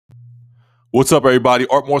What's up, everybody?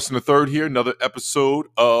 Art Morrison III here. Another episode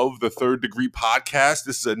of the Third Degree Podcast.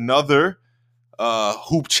 This is another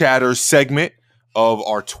Hoop Chatter segment of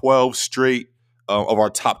our 12 straight of our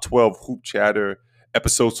top 12 Hoop Chatter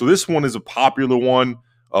episodes. So this one is a popular one.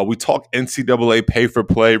 We talk NCAA pay for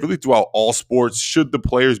play really throughout all sports. Should the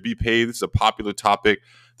players be paid? This is a popular topic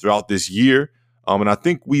throughout this year. And I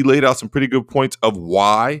think we laid out some pretty good points of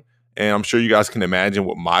why. And I'm sure you guys can imagine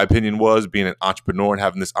what my opinion was, being an entrepreneur and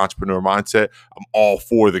having this entrepreneur mindset. I'm all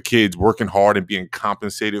for the kids working hard and being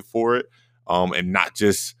compensated for it, and not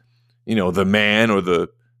just, the man or the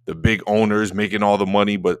big owners making all the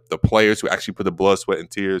money, but the players who actually put the blood, sweat, and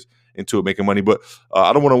tears into it, making money. But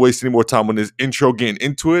I don't want to waste any more time on this intro getting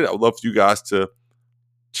into it. I would love for you guys to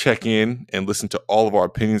check in and listen to all of our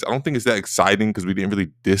opinions. I don't think it's that exciting because we didn't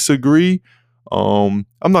really disagree. I'm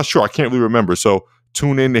not sure. I can't really remember. So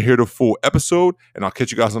tune in to hear the full episode, and I'll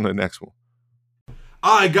catch you guys on the next one.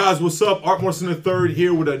 All right, guys, what's up? Art Morrison III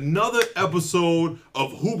here with another episode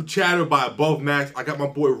of Hoop Chatter by Above Max. I got my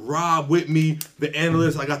boy Rob with me, the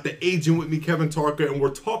analyst. I got the agent with me, Kevin Tarka, and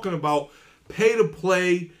we're talking about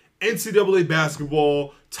pay-to-play, NCAA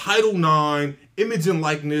basketball, Title IX, image and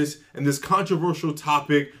likeness, and this controversial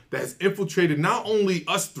topic that has infiltrated not only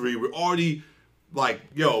us three, we're already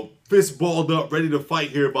fist balled up, ready to fight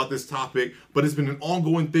here about this topic, but it's been an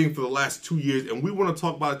ongoing thing for the last 2 years, and we want to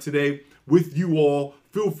talk about it today with you all.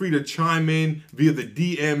 Feel free to chime in via the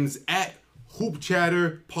DMs at Hoop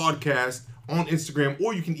Chatter Podcast on Instagram,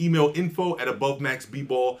 or you can email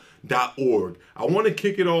info@abovemaxbball.org. I want to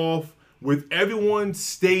kick it off with everyone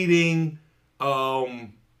stating,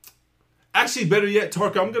 actually, better yet,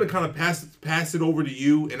 Tarka, I'm going to kind of pass it over to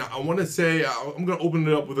you, and I want to say, I'm going to open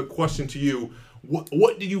it up with a question to you.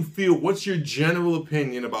 What do you feel? What's your general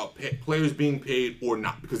opinion about players being paid or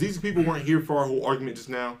not? Because these people weren't here for our whole argument just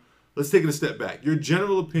now. Let's take it a step back. Your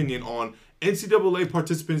general opinion on NCAA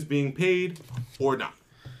participants being paid or not?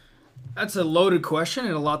 That's a loaded question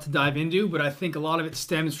and a lot to dive into, but I think a lot of it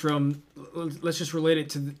stems from, let's just relate it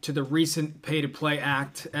to the recent Pay-to-Play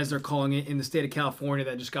Act, as they're calling it, in the state of California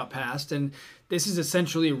that just got passed. And this is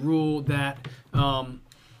essentially a rule that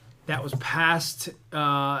that was passed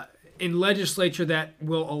in legislature that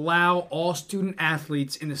will allow all student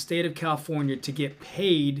athletes in the state of California to get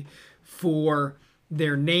paid for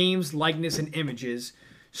their names, likeness, and images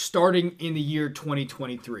starting in the year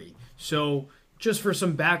 2023. So just for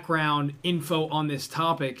some background info on this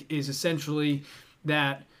topic is essentially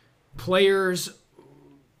that players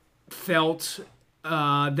felt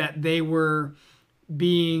that they were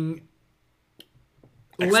being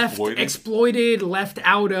exploited, left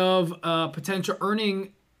out of potential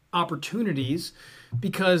earning opportunities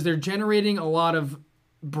because they're generating a lot of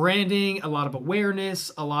branding, a lot of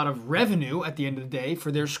awareness, a lot of revenue at the end of the day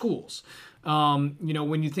for their schools.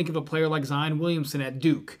 When you think of a player like Zion Williamson at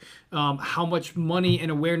Duke, how much money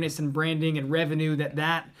and awareness and branding and revenue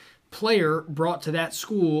that player brought to that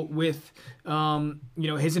school with,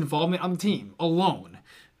 his involvement on the team alone.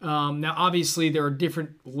 Now, obviously, there are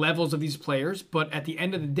different levels of these players, but at the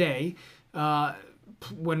end of the day,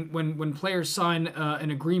 when players sign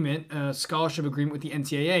an agreement, a scholarship agreement with the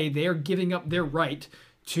NCAA, they are giving up their right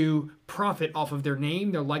to profit off of their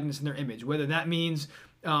name, their likeness, and their image. Whether that means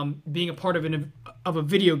being a part of a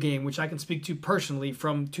video game, which I can speak to personally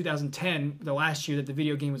from 2010, the last year that the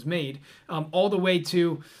video game was made, all the way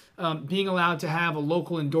to being allowed to have a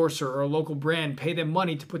local endorser or a local brand pay them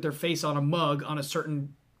money to put their face on a mug on a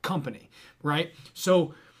certain company, right?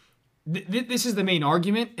 So this is the main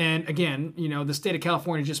argument, and again, the state of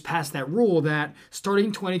California just passed that rule that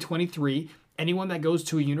starting 2023, anyone that goes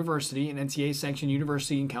to a university, an NCAA-sanctioned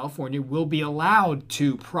university in California, will be allowed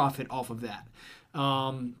to profit off of that.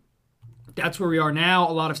 That's where we are now.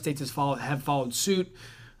 A lot of states have followed suit.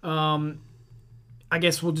 I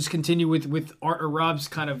guess we'll just continue with Art or Rob's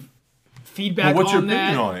kind of feedback what's on your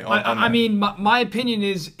that. Opinion on it? I mean, my opinion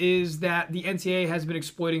is that the NCAA has been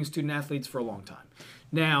exploiting student athletes for a long time.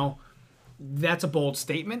 Now, that's a bold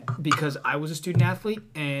statement because I was a student athlete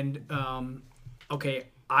and,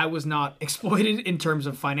 I was not exploited in terms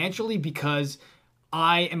of financially because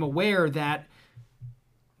I am aware that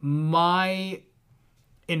my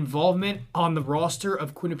involvement on the roster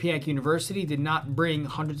of Quinnipiac University did not bring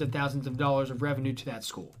hundreds of thousands of dollars of revenue to that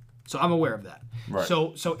school. So I'm aware of that. Right.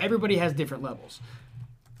 So everybody has different levels.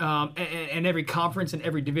 And every conference and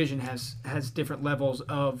every division has different levels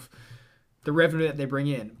of the revenue that they bring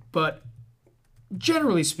in. But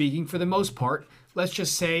generally speaking, for the most part, let's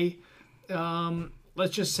just say I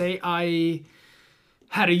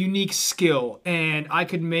had a unique skill and I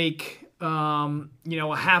could make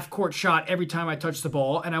a half-court shot every time I touched the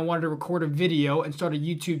ball, and I wanted to record a video and start a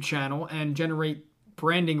YouTube channel and generate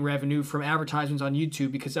branding revenue from advertisements on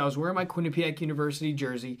YouTube because I was wearing my Quinnipiac University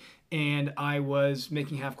jersey and I was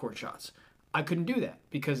making half-court shots. I couldn't do that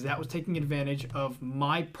because that was taking advantage of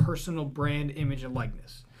my personal brand image and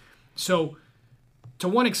likeness. So to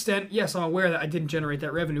one extent, yes, I'm aware that I didn't generate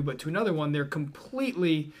that revenue, but to another one, they're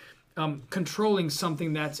completely controlling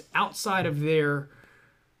something that's outside of their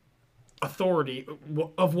authority,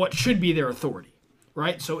 of what should be their authority,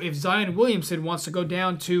 right? So if Zion Williamson wants to go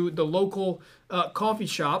down to the local coffee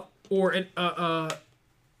shop or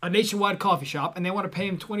a nationwide coffee shop, and they want to pay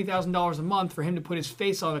him $20,000 a month for him to put his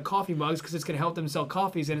face on the coffee mugs because it's going to help them sell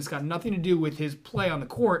coffees and it's got nothing to do with his play on the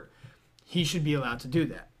court, he should be allowed to do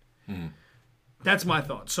that. That's my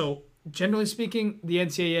thought. So generally speaking, the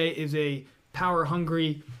NCAA is a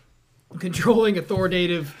power-hungry, controlling,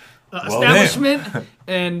 authoritative establishment,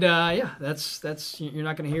 and that's you're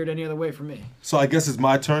not going to hear it any other way from me. So I guess it's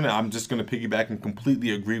my turn, and I'm just going to piggyback and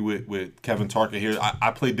completely agree with Kevin Tarka here.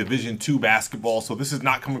 I played Division II basketball, so this is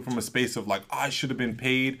not coming from a space of like, I should have been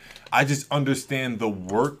paid. I just understand the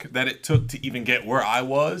work that it took to even get where I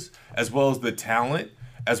was, as well as the talent,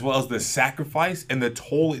 as well as the sacrifice and the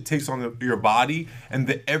toll it takes on your body, and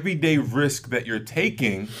the everyday risk that you're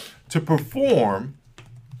taking to perform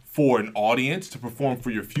for an audience, to perform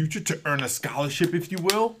for your future, to earn a scholarship, if you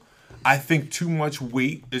will. I think too much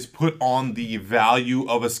weight is put on the value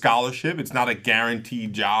of a scholarship. It's not a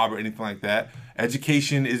guaranteed job or anything like that.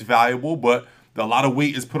 Education is valuable, but a lot of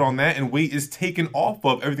weight is put on that, and weight is taken off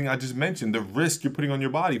of everything I just mentioned, the risk you're putting on your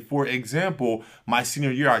body. For example, my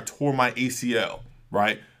senior year, I tore my ACL,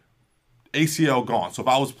 right? ACL gone. So if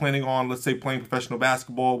I was planning on, let's say, playing professional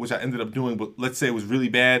basketball, which I ended up doing, but let's say it was really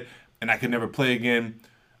bad and I could never play again,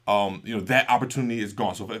 that opportunity is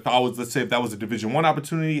gone. So if I was, let's say if that was a Division I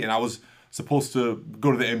opportunity and I was supposed to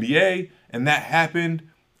go to the NBA and that happened,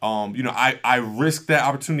 I risked that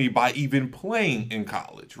opportunity by even playing in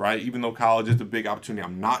college, right? Even though college is a big opportunity,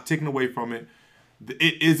 I'm not taking away from it.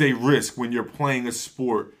 It is a risk when you're playing a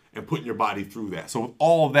sport and putting your body through that. So with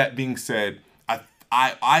all of that being said,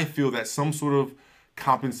 I feel that some sort of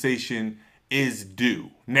compensation is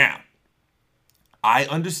due. Now, I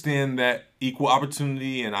understand that equal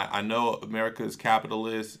opportunity, and I know America is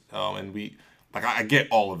capitalist, and I get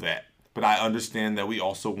all of that. But I understand that we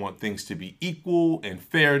also want things to be equal and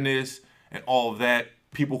fairness and all of that.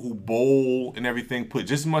 People who bowl and everything put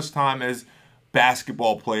just as much time as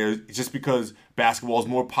basketball players. Just because basketball is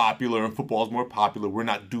more popular and football is more popular, we're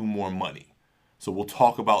not due more money. So we'll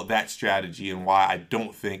talk about that strategy and why I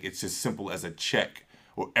don't think it's as simple as a check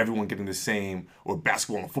or everyone getting the same or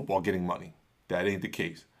basketball and football getting money. That ain't the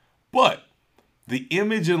case. But the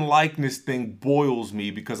image and likeness thing boils me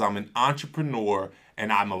because I'm an entrepreneur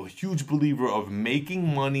and I'm a huge believer of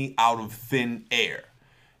making money out of thin air.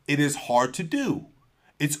 It is hard to do.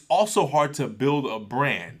 It's also hard to build a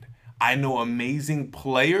brand. I know amazing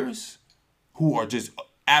players who are just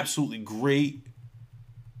absolutely great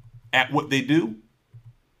at what they do,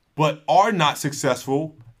 but are not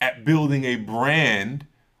successful at building a brand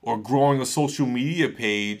or growing a social media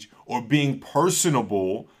page or being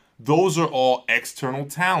personable. Those are all external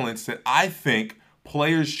talents that I think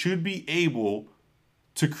players should be able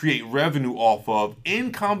to create revenue off of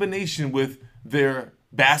in combination with their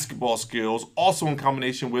basketball skills, also in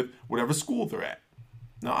combination with whatever school they're at.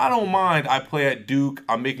 Now, I don't mind. I play at Duke.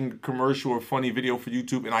 I'm making a commercial or funny video for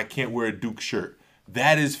YouTube, and I can't wear a Duke shirt.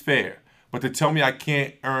 That is fair. But to tell me I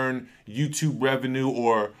can't earn YouTube revenue,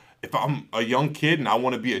 or if I'm a young kid and I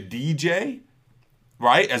want to be a DJ,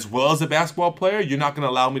 right, as well as a basketball player, you're not going to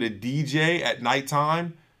allow me to DJ at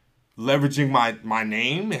nighttime, leveraging my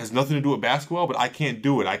name. It has nothing to do with basketball, but I can't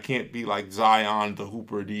do it. I can't be like Zion, the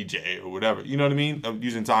Hooper DJ or whatever. You know what I mean? I'm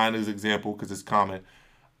using Zion as an example because it's common.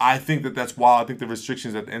 I think that's why I think the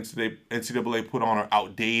restrictions that the NCAA put on are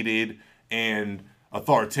outdated and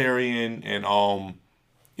authoritarian and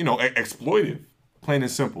exploitive, plain and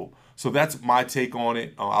simple. So that's my take on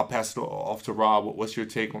it. I'll pass it off to Rob. What's your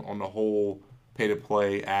take on the whole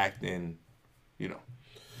pay-to-play act and,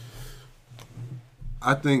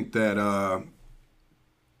 I think that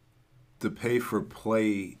the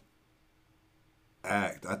pay-for-play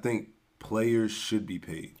act, I think players should be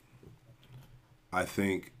paid. I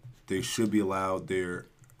think they should be allowed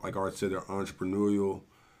like Art said, their entrepreneurial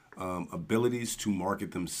abilities to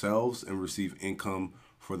market themselves and receive income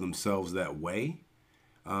for themselves that way.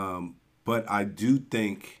 But I do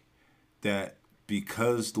think that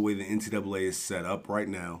because the way the NCAA is set up right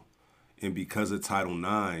now, and because of Title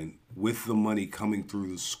IX, with the money coming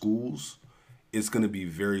through the schools, it's going to be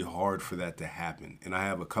very hard for that to happen. And I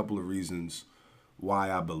have a couple of reasons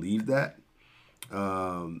why I believe that.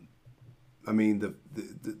 I mean,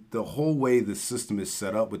 the whole way the system is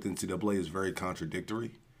set up with NCAA is very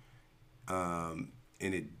contradictory, and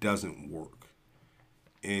it doesn't work.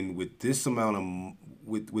 And with this amount of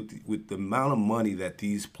with the amount of money that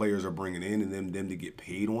these players are bringing in, and them to get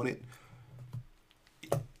paid on it,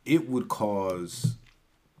 it would cause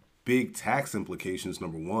big tax implications.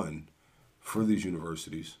 Number one, for these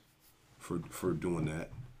universities, for doing that,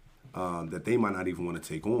 that they might not even want to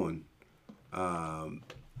take on.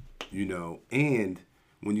 You know, and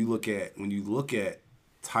when you look at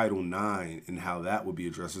Title IX and how that would be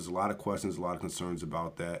addressed, there's a lot of questions, a lot of concerns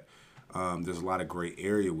about that. There's a lot of gray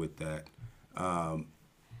area with that.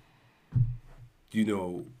 You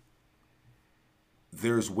know,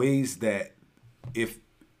 there's ways that if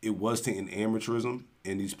it was to end amateurism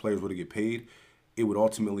and these players were to get paid, it would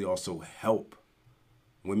ultimately also help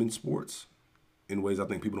women's sports in ways I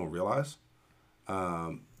think people don't realize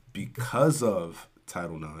because of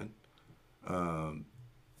Title IX.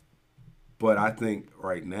 But I think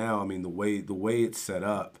right now, I mean, the way it's set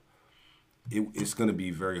up, it's going to be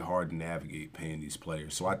very hard to navigate paying these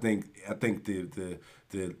players. So I think the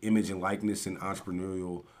image and likeness and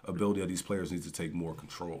entrepreneurial ability of these players needs to take more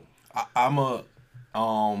control.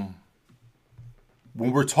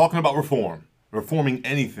 When we're talking about reforming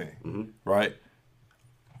anything, right?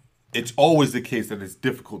 It's always the case that it's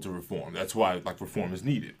difficult to reform. That's why reform is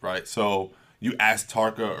needed, right? So you asked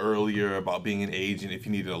Tarka earlier about being an agent, if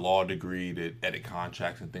he needed a law degree to edit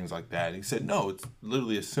contracts and things like that. And he said, no, it's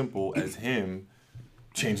literally as simple as him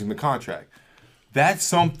changing the contract. That's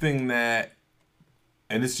something that,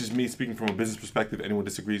 and this is just me speaking from a business perspective, anyone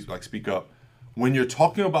disagrees, speak up. When you're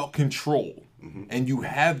talking about control and you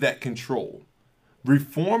have that control,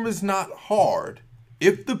 reform is not hard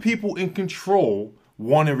if the people in control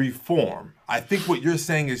want to reform. I think what you're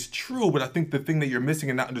saying is true, but I think the thing that you're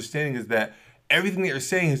missing and not understanding is that everything that you're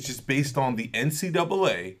saying is just based on the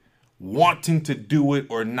NCAA wanting to do it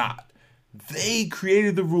or not. They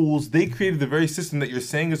created the rules. They created the very system that you're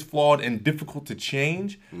saying is flawed and difficult to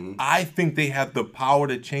change. I think they have the power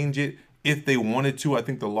to change it if they wanted to. I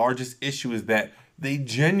think the largest issue is that they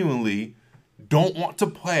genuinely don't want to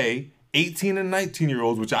play 18 and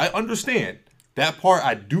 19-year-olds, which I understand. That part,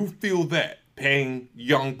 I do feel that. Paying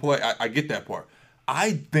young play, I get that part.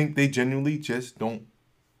 I think they genuinely just don't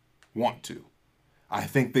want to. I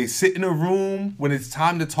think they sit in a room when it's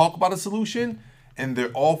time to talk about a solution, and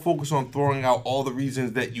they're all focused on throwing out all the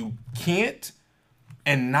reasons that you can't,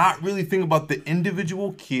 and not really think about the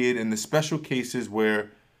individual kid and the special cases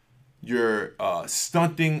where you're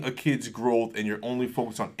stunting a kid's growth and you're only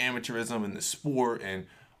focused on amateurism and the sport and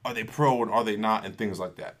are they pro and are they not and things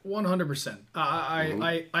like that. 100%.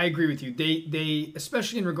 I agree with you. They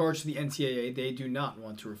especially in regards to the NCAA, they do not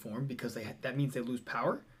want to reform because that means they lose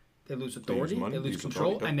power, they lose authority, they lose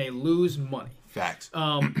control, and they lose money. Facts.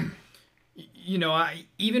 You know,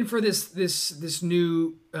 even for this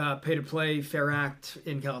new pay-to-play fair act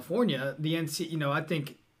in California, the NCAA, you know, I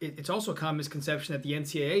think it's also a common misconception that the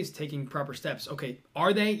NCAA is taking proper steps. Okay,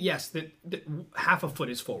 are they? Yes, that half a foot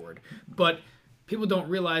is forward, but people don't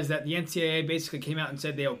realize that the NCAA basically came out and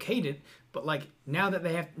said they okayed it, but now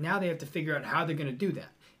they have to figure out how they're going to do that,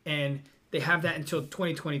 and they have that until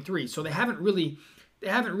 2023. So they haven't really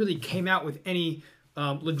came out with any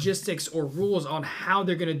logistics or rules on how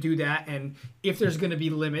they're going to do that, and if there's going to be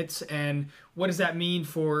limits, and what does that mean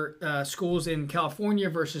for schools in California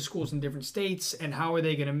versus schools in different states, and how are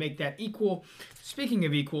they going to make that equal? Speaking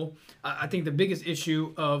of equal, I think the biggest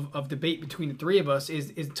issue of debate between the three of us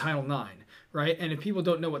is Title IX. Right, and if people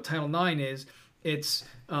don't know what Title IX is, it's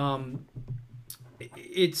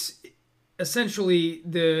essentially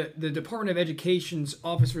the Department of Education's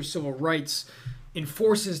Office for Civil Rights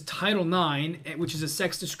enforces Title IX, which is a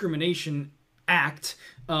sex discrimination act,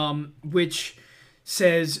 which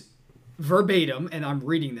says verbatim, and I'm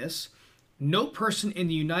reading this: no person in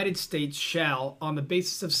the United States shall, on the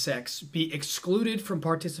basis of sex, be excluded from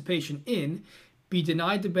participation in, be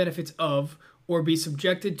denied the benefits of, or be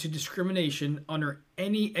subjected to discrimination under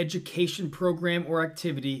any education program or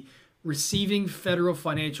activity receiving federal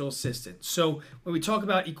financial assistance. So when we talk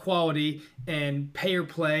about equality and pay or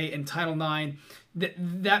play and Title IX,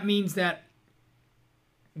 that means that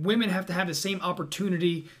women have to have the same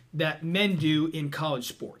opportunity that men do in college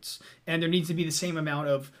sports. And there needs to be the same amount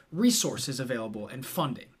of resources available and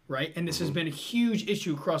funding, right? And this has been a huge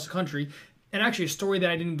issue across the country. And actually a story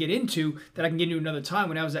that I didn't get into that I can get into another time.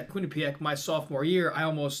 When I was at Quinnipiac my sophomore year, I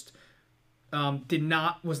almost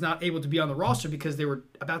was not able to be on the roster because they were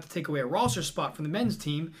about to take away a roster spot from the men's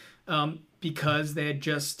team because they had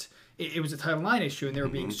just it was a Title IX issue and they were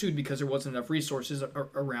being sued because there wasn't enough resources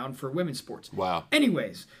around for women's sports. Wow.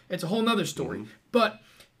 Anyways, it's a whole nother story. But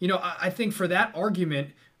I think for that argument,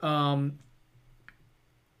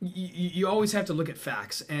 you always have to look at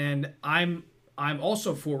facts, and I'm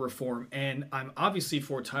also for reform, and I'm obviously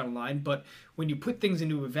for Title IX. But when you put things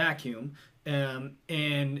into a vacuum and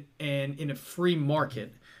in a free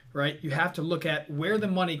market, right, you have to look at where the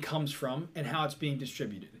money comes from and how it's being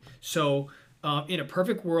distributed. So, in a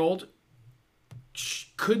perfect world,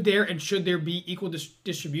 could there and should there be equal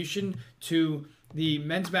distribution to the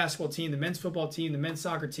men's basketball team, the men's football team, the men's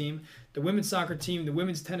soccer team, the women's soccer team, the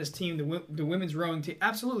women's tennis team, the women's rowing team?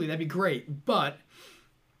 Absolutely, that'd be great. But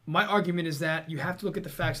my argument is that you have to look at the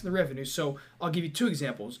facts and the revenue. So I'll give you two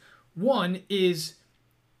examples. One is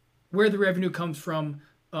where the revenue comes from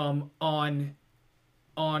on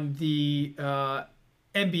the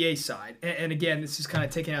NBA side. And again, this is kind of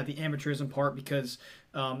taking out the amateurism part because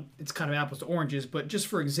it's kind of apples to oranges. But just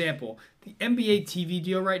for example, the NBA TV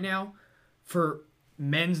deal right now for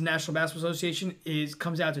men's National Basketball Association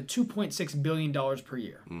comes out to $2.6 billion per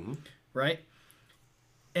year, right?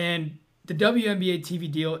 And the WNBA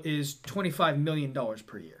TV deal is $25 million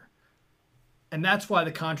per year. And that's why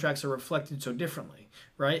the contracts are reflected so differently,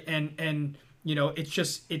 right? And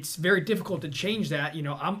it's very difficult to change that.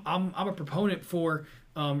 I'm a proponent for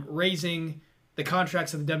raising the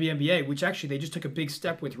contracts of the WNBA, which actually they just took a big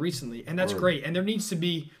step with recently, and that's great. And there needs to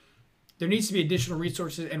be additional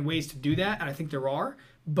resources and ways to do that, and I think there are.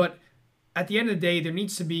 But at the end of the day, there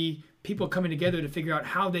needs to be people coming together to figure out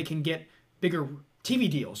how they can get bigger TV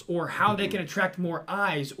deals or how they can attract more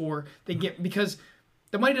eyes, or because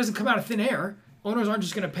the money doesn't come out of thin air. Owners aren't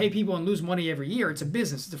just going to pay people and lose money every year. It's a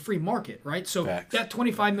business. It's a free market, right? So Facts. That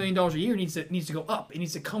 $25 million a year needs to go up. It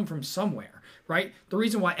needs to come from somewhere, right? The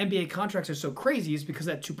reason why NBA contracts are so crazy is because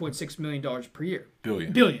of that $2.6 million per year.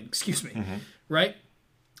 Billion, excuse me, right?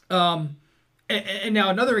 And now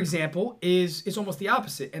another example is almost the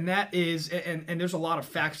opposite, and that is, and there's a lot of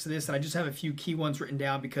facts to this, and I just have a few key ones written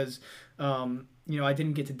down because, I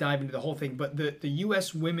didn't get to dive into the whole thing, but the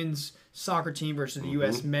U.S. women's soccer team versus the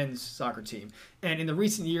U.S. men's soccer team. And in the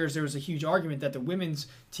recent years, there was a huge argument that the women's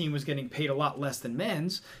team was getting paid a lot less than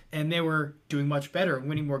men's, and they were doing much better,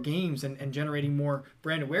 winning more games and generating more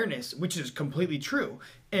brand awareness, which is completely true.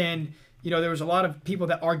 And, there was a lot of people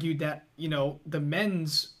that argued that, the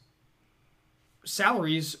men's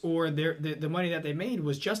salaries or the money that they made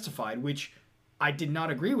was justified, which I did not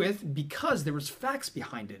agree with because there was facts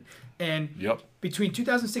behind it. And between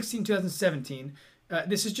 2016 and 2017,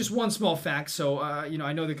 this is just one small fact, so I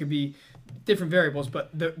know there could be different variables, but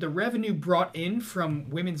the revenue brought in from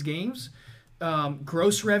women's games,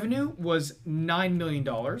 gross revenue was $9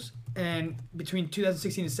 million. And between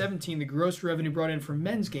 2016 and 17, the gross revenue brought in from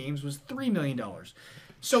men's games was $3 million.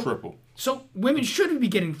 So triple. So women should be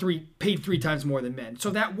getting paid 3 times more than men. So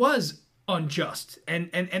that was unjust, and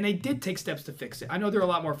they did take steps to fix it. I know there are a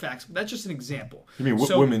lot more facts, but that's just an example. You mean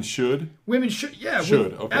women should? Women should, yeah.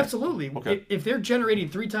 Okay. Absolutely. Okay. If they're generating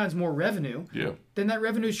 3 times more revenue, yeah, then that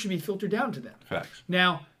revenue should be filtered down to them. Facts.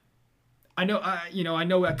 Now, I know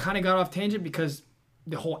I kind of got off tangent because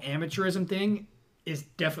the whole amateurism thing is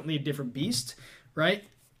definitely a different beast, right?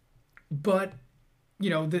 But the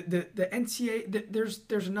NCAA,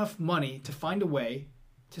 there's enough money to find a way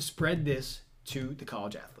to spread this to the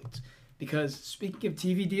college athletes. Because speaking of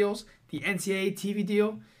TV deals, the NCAA TV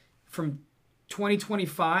deal from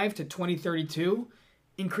 2025 to 2032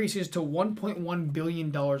 increases to $1.1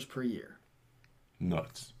 billion per year.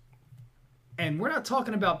 Nuts. And we're not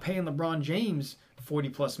talking about paying LeBron James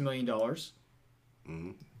 $40+ million.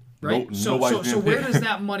 Right? So where does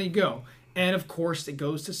that money go? And of course, it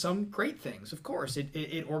goes to some great things. Of course,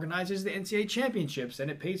 it organizes the NCAA championships,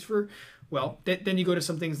 and it pays for, then you go to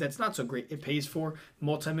some things that's not so great. It pays for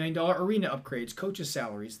multi-million-dollar arena upgrades, coaches'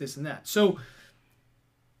 salaries, this and that. So,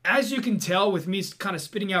 as you can tell with me kind of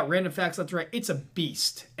spitting out random facts left and right, it's a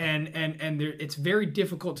beast, and it's very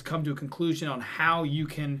difficult to come to a conclusion on how you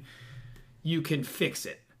can fix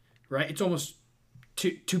it. Right? It's almost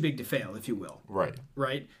too big to fail, if you will. Right.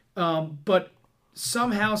 Right. But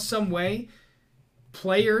somehow, some way,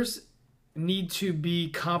 players need to be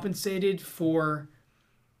compensated for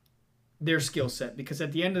their skill set, because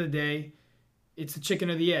at the end of the day, it's the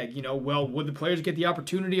chicken or the egg. Would the players get the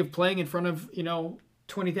opportunity of playing in front of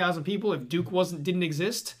 20,000 people if Duke didn't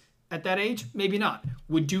exist at that age? Maybe not.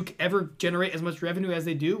 Would Duke ever generate as much revenue as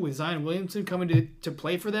they do with Zion Williamson coming to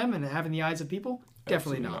play for them and having the eyes of people?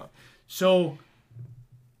 Definitely not. So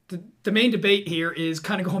the main debate here is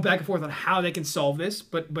kind of going back and forth on how they can solve this.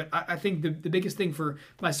 But I think the biggest thing for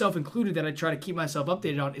myself included that I try to keep myself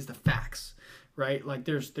updated on is the facts, right? Like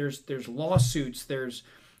there's lawsuits, there's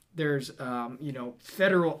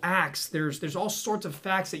federal acts, there's all sorts of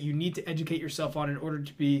facts that you need to educate yourself on in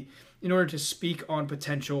order to speak on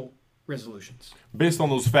potential resolutions. Based on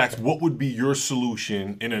those facts, what would be your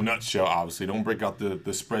solution in a nutshell? Obviously, don't break out the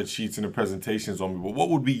spreadsheets and the presentations on me, but what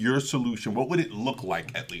would be your solution? What would it look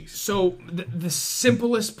like, at least? So the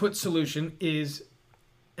simplest put solution is,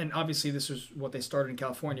 and obviously this was what they started in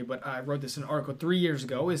California, but I wrote this in an article 3 years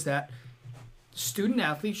ago, is that student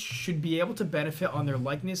athletes should be able to benefit on their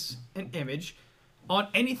likeness and image on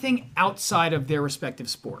anything outside of their respective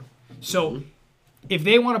sport. So if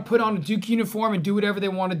they want to put on a Duke uniform and do whatever they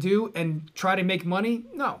want to do and try to make money,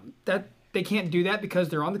 no, that they can't do that because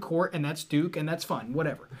they're on the court and that's Duke and that's fine,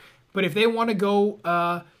 whatever. But if they want to go,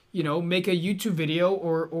 make a YouTube video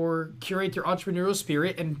or curate their entrepreneurial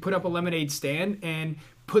spirit and put up a lemonade stand and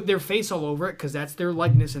put their face all over it because that's their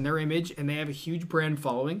likeness and their image and they have a huge brand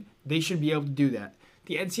following, they should be able to do that.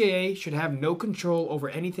 The NCAA should have no control over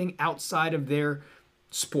anything outside of their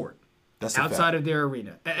sport. That's outside of their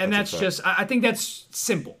arena. And that's just, I think that's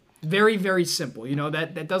simple. Very, very simple.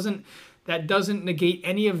 That doesn't negate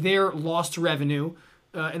any of their lost revenue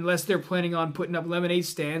unless they're planning on putting up lemonade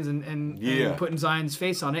stands and putting Zion's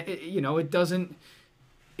face on it.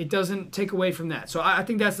 It doesn't take away from that. So I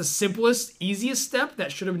think that's the simplest, easiest step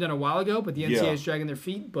that should have been done a while ago, but the NCAA is dragging their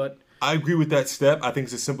feet. But I agree with that step. I think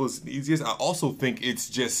it's the simplest and easiest. I also think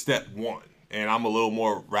it's just step one. And I'm a little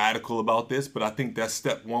more radical about this, but I think that's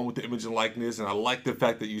step one with the image and likeness. And I like the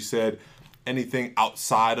fact that you said anything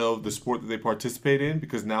outside of the sport that they participate in,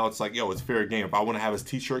 because now it's like, it's fair game. If I want to have a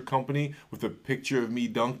t-shirt company with a picture of me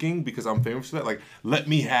dunking because I'm famous for that, like, let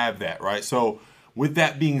me have that, right? So with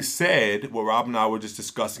that being said, what Rob and I were just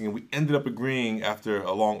discussing, and we ended up agreeing after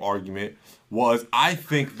a long argument, was I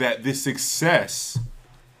think that the success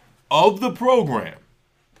of the program,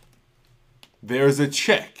 there's a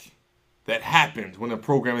check that happens when a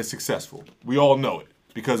program is successful. We all know it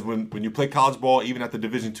because when you play college ball, even at the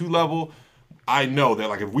Division II level, I know that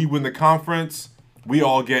like if we win the conference, we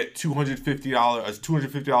all get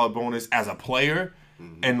 $250 bonus as a player,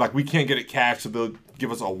 and like we can't get it cash, so they'll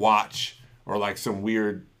give us a watch or like some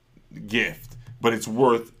weird gift, but it's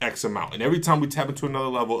worth X amount. And every time we tap into another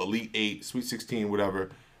level, Elite 8, Sweet 16,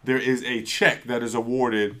 whatever, there is a check that is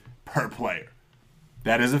awarded per player.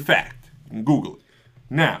 That is a fact. You can Google it.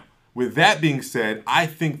 Now, with that being said, I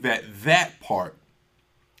think that part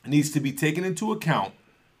needs to be taken into account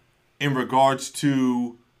in regards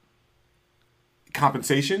to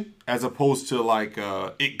compensation, as opposed to like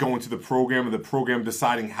it going to the program and the program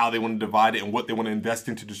deciding how they want to divide it and what they want to invest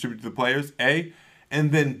in to distribute to the players, A.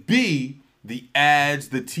 And then B, the ads,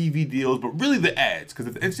 the TV deals, but really the ads. Because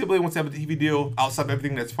if the NCAA wants to have a TV deal outside of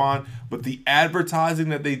everything, that's fine. But the advertising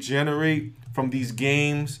that they generate from these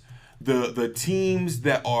games, the teams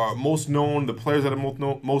that are most known, the players that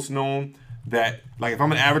are most known, that like if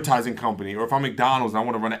I'm an advertising company or if I'm McDonald's and I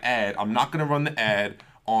want to run an ad, I'm not going to run the ad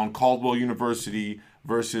on Caldwell University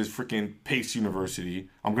versus freaking Pace University.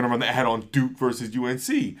 I'm going to run the ad on Duke versus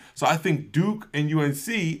UNC. So I think Duke and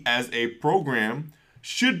UNC as a program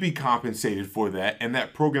should be compensated for that, and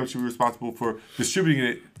that program should be responsible for distributing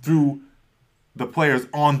it through the players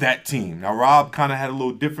on that team. Now, Rob kind of had a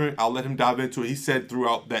little different. I'll let him dive into it. He said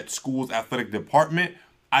throughout that school's athletic department.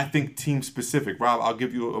 I think team specific. Rob, I'll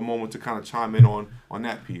give you a moment to kind of chime in on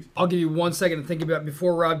that piece. I'll give you 1 second to think about it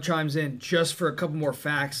before Rob chimes in, just for a couple more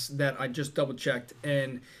facts that I just double checked.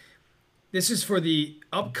 And this is for the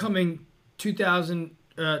upcoming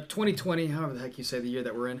 2020, however the heck you say the year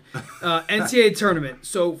that we're in, NCAA tournament.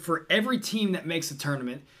 So for every team that makes a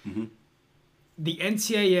tournament, the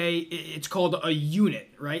NCAA, it's called a unit,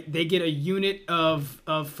 right? They get a unit of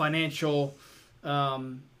financial,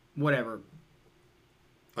 whatever.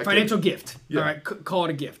 Financial gift. Yeah. All right, call it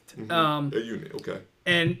a gift. A unit, okay.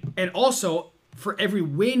 And also, for every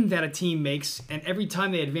win that a team makes and every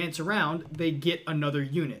time they advance around, they get another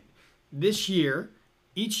unit. This year,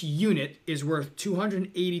 each unit is worth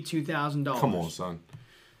 $282,000. Come on, son.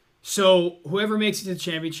 So whoever makes it to the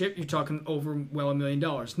championship, you're talking over $1 million.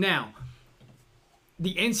 Now,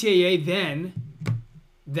 the NCAA then,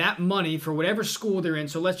 that money for whatever school they're in,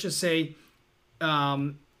 so let's just say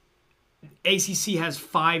ACC has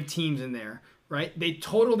 5 teams in there, right? They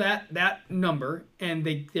total that number, and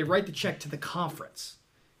they write the check to the conference,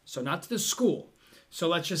 so not to the school. So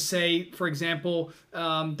let's just say, for example,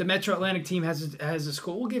 the Metro Atlantic team has a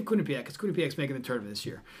school. We'll give Quinnipiac, because Quinnipiac's making the tournament this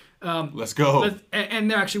year. Let's go. And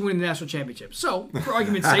they're actually winning the national championship. So, for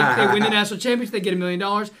argument's sake, they win the national championship, they get $1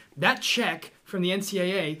 million. That check from the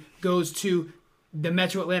NCAA goes to the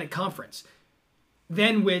Metro Atlantic Conference,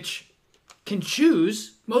 then which can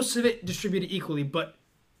choose, most of it distributed equally, but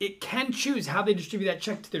it can choose how they distribute that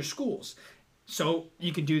check to their schools. So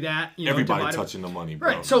you could do that. Everybody touching the money,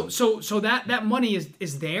 bro. Right. So that money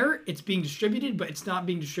is there. It's being distributed, but it's not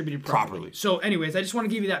being distributed properly. So, anyways, I just want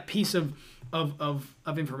to give you that piece of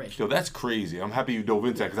information. Yo, that's crazy. I'm happy you dove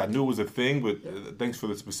into that because I knew it was a thing, but thanks for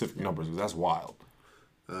the specific numbers because that's wild.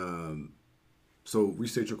 So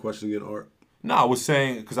restate your question again, Art. No, I was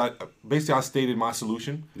saying because I stated my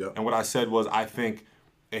solution, Yep. and what I said was I think.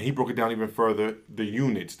 And he broke it down even further. The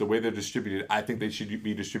units, the way they're distributed, I think they should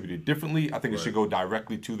be distributed differently. I think it should go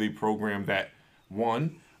directly to the program that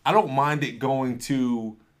won. I don't mind it going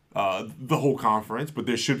to the whole conference, but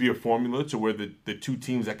there should be a formula to where the two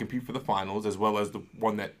teams that compete for the finals, as well as the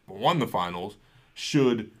one that won the finals,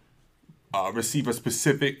 should receive a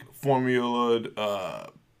specific formula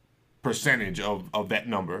percentage of that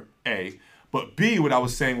number, A. But B, what I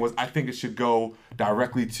was saying was I think it should go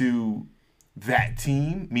directly to that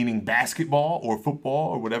team, meaning basketball or football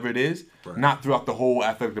or whatever it is, not throughout the whole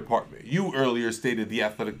athletic department. You earlier stated the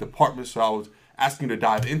athletic department, so I was asking you to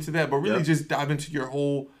dive into that, but really just dive into your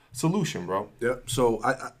whole solution, bro. Yep. So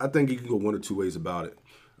I think you can go one or two ways about it.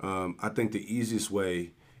 I think the easiest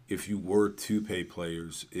way, if you were to pay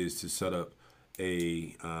players, is to set up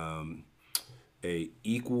a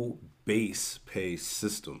equal base pay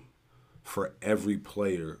system for every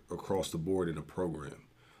player across the board in a program.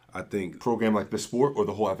 I think program like the sport or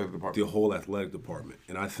the whole athletic department? The whole athletic department.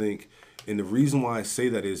 And I think, and the reason why I say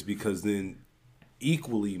that is because then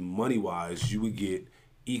equally money-wise, you would get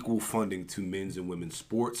equal funding to men's and women's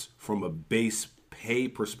sports from a base pay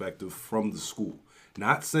perspective from the school.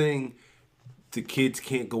 Not saying the kids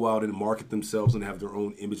can't go out and market themselves and have their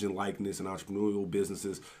own image and likeness and entrepreneurial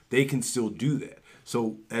businesses. They can still do that.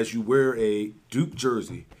 So as you wear a Duke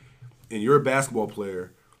jersey and you're a basketball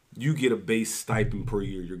player, you get a base stipend per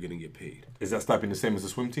year you're going to get paid. Is that stipend the same as the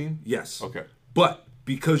swim team? Yes. Okay. But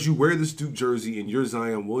because you wear this Duke jersey and you're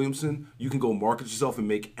Zion Williamson, you can go market yourself and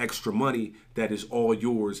make extra money that is all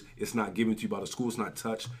yours. It's not given to you by the school. It's not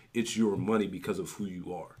touched. It's your money because of who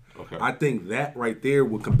you are. Okay. I think that right there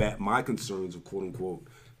would combat my concerns of quote-unquote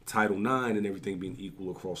Title IX and everything being equal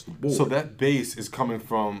across the board. So that base is coming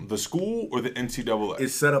from the school or the NCAA?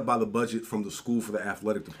 It's set up by the budget from the school for the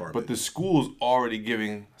athletic department. But the school's already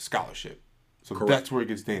giving scholarship. So Correct. That's where it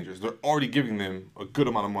gets dangerous. They're already giving them a good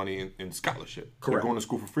amount of money in scholarship. Correct. They're going to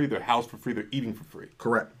school for free. They're housed for free. They're eating for free.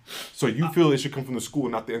 Correct. So you feel it should come from the school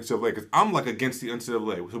and not the NCAA? Because I'm like against the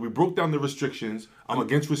NCAA. So we broke down the restrictions. I'm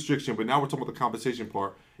against restriction, but now we're talking about the compensation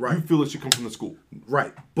part. Right. You feel it should come from the school.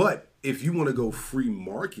 Right. But if you want to go free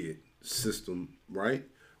market system, right,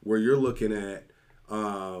 where you're looking at,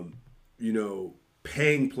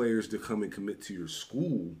 paying players to come and commit to your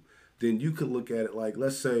school, then you could look at it like,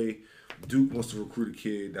 let's say Duke wants to recruit a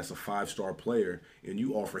kid that's a 5-star player, and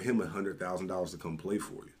you offer him $100,000 to come play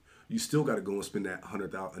for you. You still got to go and spend that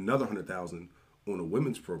another $100,000 on a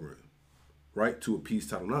women's program, right, to appease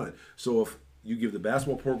Title IX. So if you give the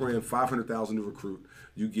basketball program $500,000 to recruit,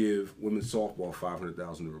 you give women's softball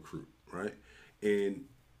 $500,000 to recruit, right, and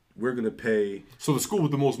we're gonna pay. So the school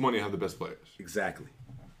with the most money have the best players. Exactly.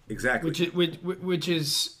 Which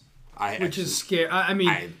is scary. I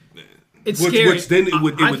mean, it's which, scary. Which then it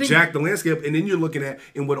would jack the landscape, and then you're looking at,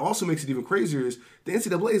 and what also makes it even crazier is the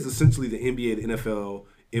NCAA is essentially the NBA, the NFL,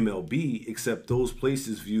 MLB, except those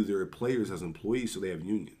places view their players as employees, so they have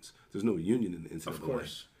unions. There's no union in the NCAA. Of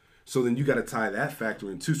course. So then you got to tie that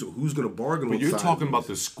factor in too. So who's going to bargain? But you're talking about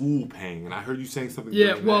the school paying, and I heard you saying something.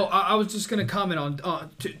 Yeah, well, I was just going to comment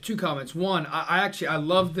on two comments. One, I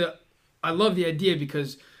love the idea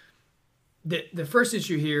because the first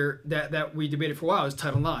issue here that we debated for a while is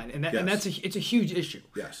Title IX, and it's a huge issue.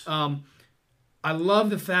 Yes. I love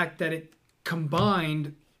the fact that it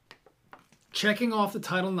combined checking off the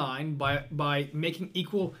Title IX by making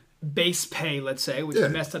equal base pay, let's say, which is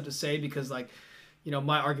messed up to say because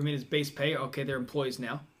my argument is base pay. Okay, they're employees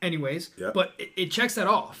now. Anyways, but it checks that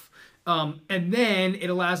off. And then it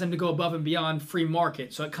allows them to go above and beyond free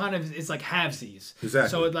market. So it kind of is like halvesies. Exactly.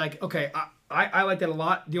 So it's like, okay, I like that a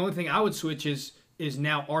lot. The only thing I would switch is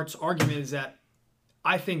now Art's argument is that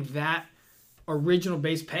I think that original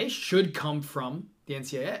base pay should come from the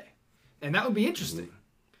NCAA. And that would be interesting.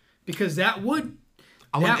 Because that would...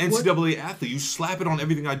 I'm an NCAA athlete. You slap it on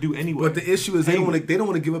everything I do anyway. But the issue is they don't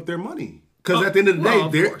want to give up their money. Because at the end of the day,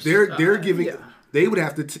 they're giving. Yeah. They would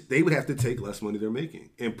have to take less money they're making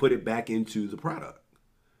and put it back into the product.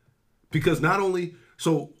 Because not only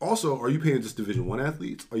So also, are you paying just Division I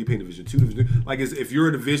athletes? Are you paying Division II, Division III? Like, if you're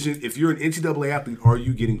an NCAA athlete, are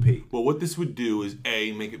you getting paid? Well, what this would do is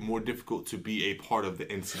make it more difficult to be a part of the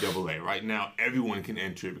NCAA. Right now, everyone can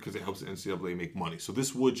enter it because it helps the NCAA make money. So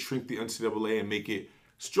this would shrink the NCAA and make it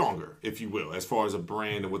stronger, if you will, as far as a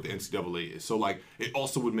brand and what the NCAA is. So like, it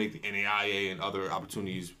also would make the NAIA and other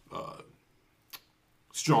opportunities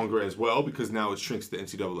stronger as well, because now it shrinks the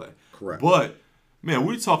NCAA. Correct. But man,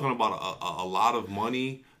 we're talking about a lot of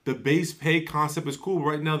money. The base pay concept is cool.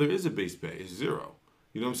 Right now, there is a base pay. It's $0.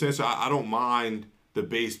 You know what I'm saying? So I don't mind the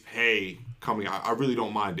base pay coming out. I really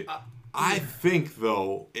don't mind it. I think,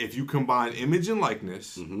 though, if you combine image and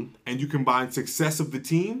likeness and you combine success of the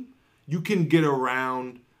team, you can get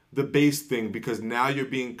around the base thing, because now you're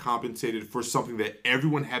being compensated for something that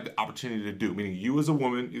everyone had the opportunity to do. Meaning, you as a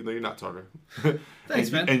woman, even though you're not talking,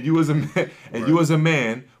 Thanks, man. And you as a man, you as a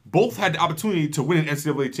man, both had the opportunity to win an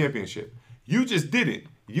NCAA championship. You just didn't.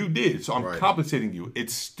 You did. So I'm compensating you.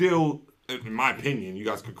 It's still, in my opinion, you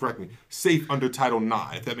guys could correct me, safe under Title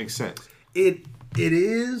IX, if that makes sense. It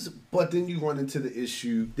is, but then you run into the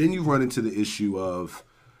issue. Of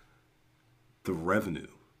the revenue,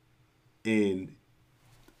 and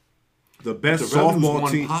the best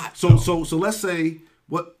softball team. Pot, so let's say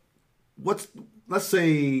let's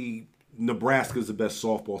say Nebraska's the best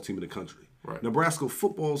softball team in the country. Right. Nebraska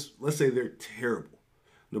football's, let's say they're terrible.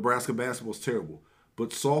 Nebraska basketball's terrible, but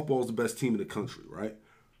softball's the best team in the country, right?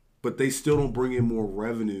 But they still don't bring in more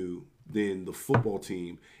revenue than the football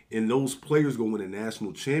team, and those players go win a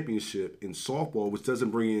national championship in softball, which doesn't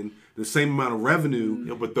bring in the same amount of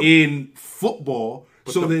revenue in football.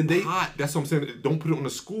 So then pot, that's what I'm saying. Don't put it on the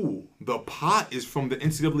school. The pot is from the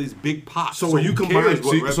NCAA's big pot. So are you combining?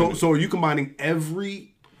 So are you combining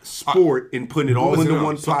every sport and putting it all into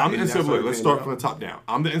one pot? I'm the NCAA. Let's start from the top down.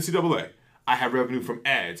 I'm the NCAA. I have revenue from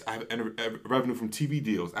ads. I have revenue from TV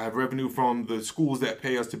deals. I have revenue from the schools that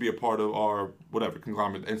pay us to be a part of our whatever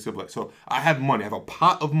conglomerate, NCAA. So I have money. I have a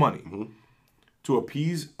pot of money to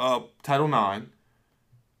appease Title IX.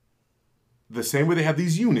 The same way they have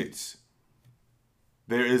these units.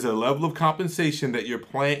 There is a level of compensation that you're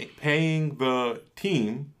paying the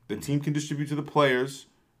team. The team can distribute to the players,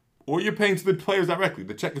 or you're paying to the players directly.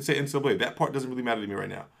 The check can say NCAA. That part doesn't really matter to me right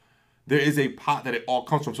now. There is a pot that it all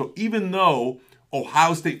comes from. So even though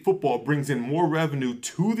Ohio State football brings in more revenue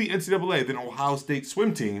to the NCAA than Ohio State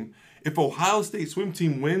swim team, if Ohio State swim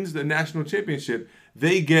team wins the national championship,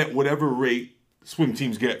 they get whatever rate swim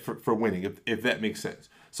teams get for winning, if that makes sense.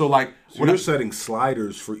 So like, so you're setting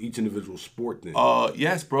sliders for each individual sport then?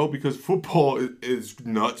 Yes, bro, because football is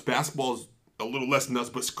nuts. Basketball is a little less nuts,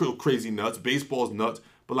 but still crazy nuts. Baseball is nuts.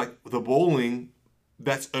 But like the bowling,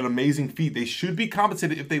 that's an amazing feat. They should be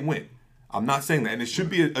compensated if they win. I'm not saying that, and it should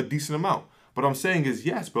be a decent amount. But I'm saying is,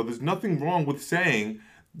 yes, bro, there's nothing wrong with saying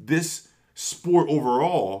this sport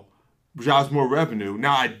overall drives more revenue.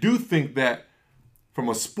 Now, I do think that from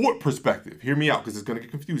a sport perspective, hear me out because it's going to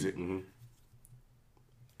get confusing.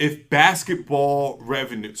 If basketball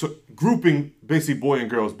revenue, so grouping basically boy and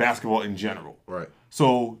girls basketball in general. Right.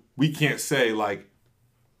 So we can't say like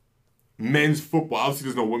men's football. Obviously,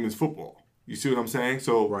 there's no women's football. You see what I'm saying?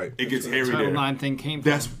 So it gets hairy there. Title IX thing came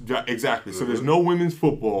from. Exactly. So there's no women's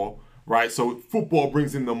football, right? So football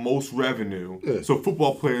brings in the most revenue. Yeah. So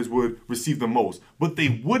football players would receive the most. But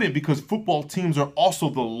they wouldn't, because football teams are also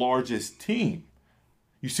the largest team.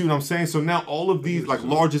 You see what I'm saying? So now all of these, like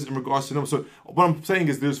largest in regards to them. So what I'm saying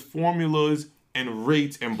is there's formulas and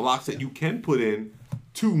rates and blocks that you can put in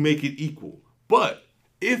to make it equal. But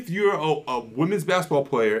if you're a women's basketball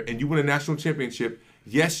player and you win a national championship,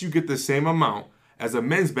 yes, you get the same amount as a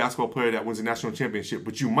men's basketball player that wins a national championship,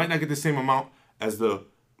 but you might not get the same amount as the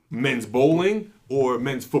men's bowling or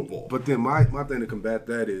men's football. But then my thing to combat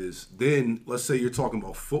that is, then let's say you're talking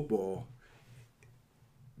about football,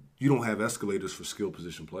 you don't have escalators for skill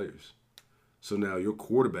position players. So now your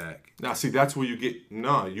quarterback. Now, see, that's where you get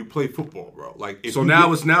you play football, bro. Like, so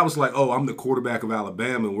now it's like, oh, I'm the quarterback of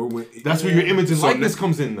Alabama, and we're winning. That's where your image and likeness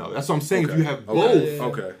comes in, though. That's what I'm saying. If you have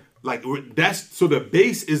both, like that's so the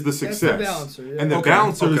base is the success, that's the balancer, and the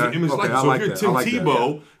balancer is the image likeness. So if you're Tim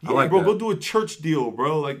Tebow, bro, go do a church deal,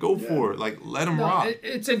 bro. Like, go for it. Like, let him rock.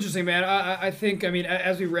 It's interesting, man. I think, I mean,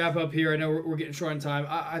 as we wrap up here, I know we're getting short on time.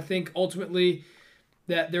 I think ultimately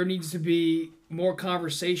that there needs to be more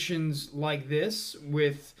conversations like this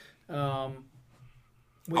with I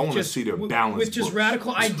want to see their balance with just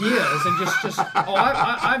radical ideas and just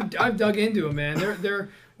I've dug into them, man.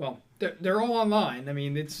 They're all online. I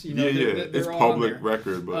mean, it's it's they're all public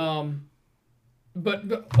record, but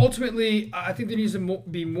But ultimately, I think there needs to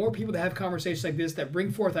be more people that have conversations like this that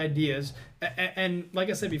bring forth ideas. And like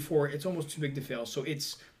I said before, it's almost too big to fail. So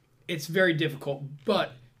it's very difficult.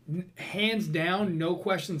 But hands down, no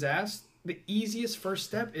questions asked, the easiest first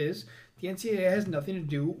step is the NCAA has nothing to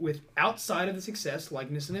do with outside of the success,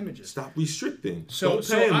 likeness, and images. Stop restricting. So, Don't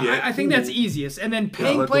pay them yet. I think that's easiest. And then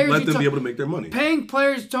paying let players. them be able to make their money. Paying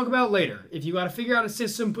players, talk about later. If you got to figure out a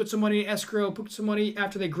system, put some money in escrow, put some money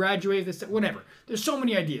after they graduate, this, whatever. There's so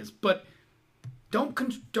many ideas, but don't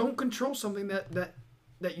control something that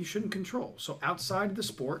you shouldn't control. So outside of the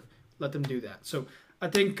sport, let them do that. So I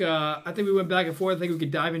think we went back and forth. I think we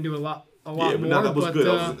could dive into a lot more. No, that was good.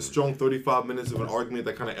 That was a strong 35 minutes of an argument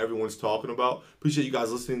that kind of everyone's talking about. Appreciate you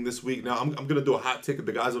guys listening this week. Now, I'm going to do a hot ticket.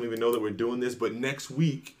 The guys don't even know that we're doing this, but next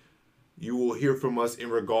week, you will hear from us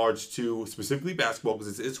in regards to specifically basketball,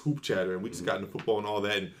 because it's hoop chatter, and we just got into football and all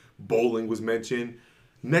that, and bowling was mentioned.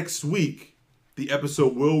 Next week, the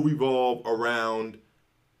episode will revolve around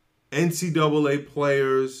NCAA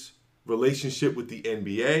players' relationship with the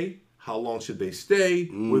NBA. How long should they stay?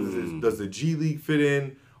 Does the G League fit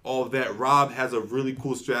in? All of that. Rob has a really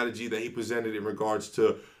cool strategy that he presented in regards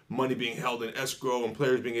to money being held in escrow and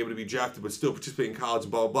players being able to be drafted but still participate in college,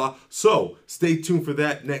 blah, blah, blah. So stay tuned for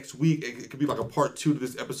that next week. It could be like a part 2 to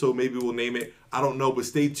this episode. Maybe we'll name it. I don't know, but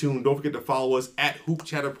stay tuned. Don't forget to follow us at Hoop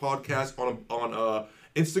Chatter Podcast on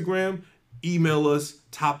Instagram. Email us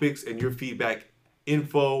topics and your feedback,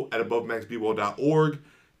 info@abovemaxbball.org.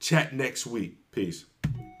 Chat next week. Peace.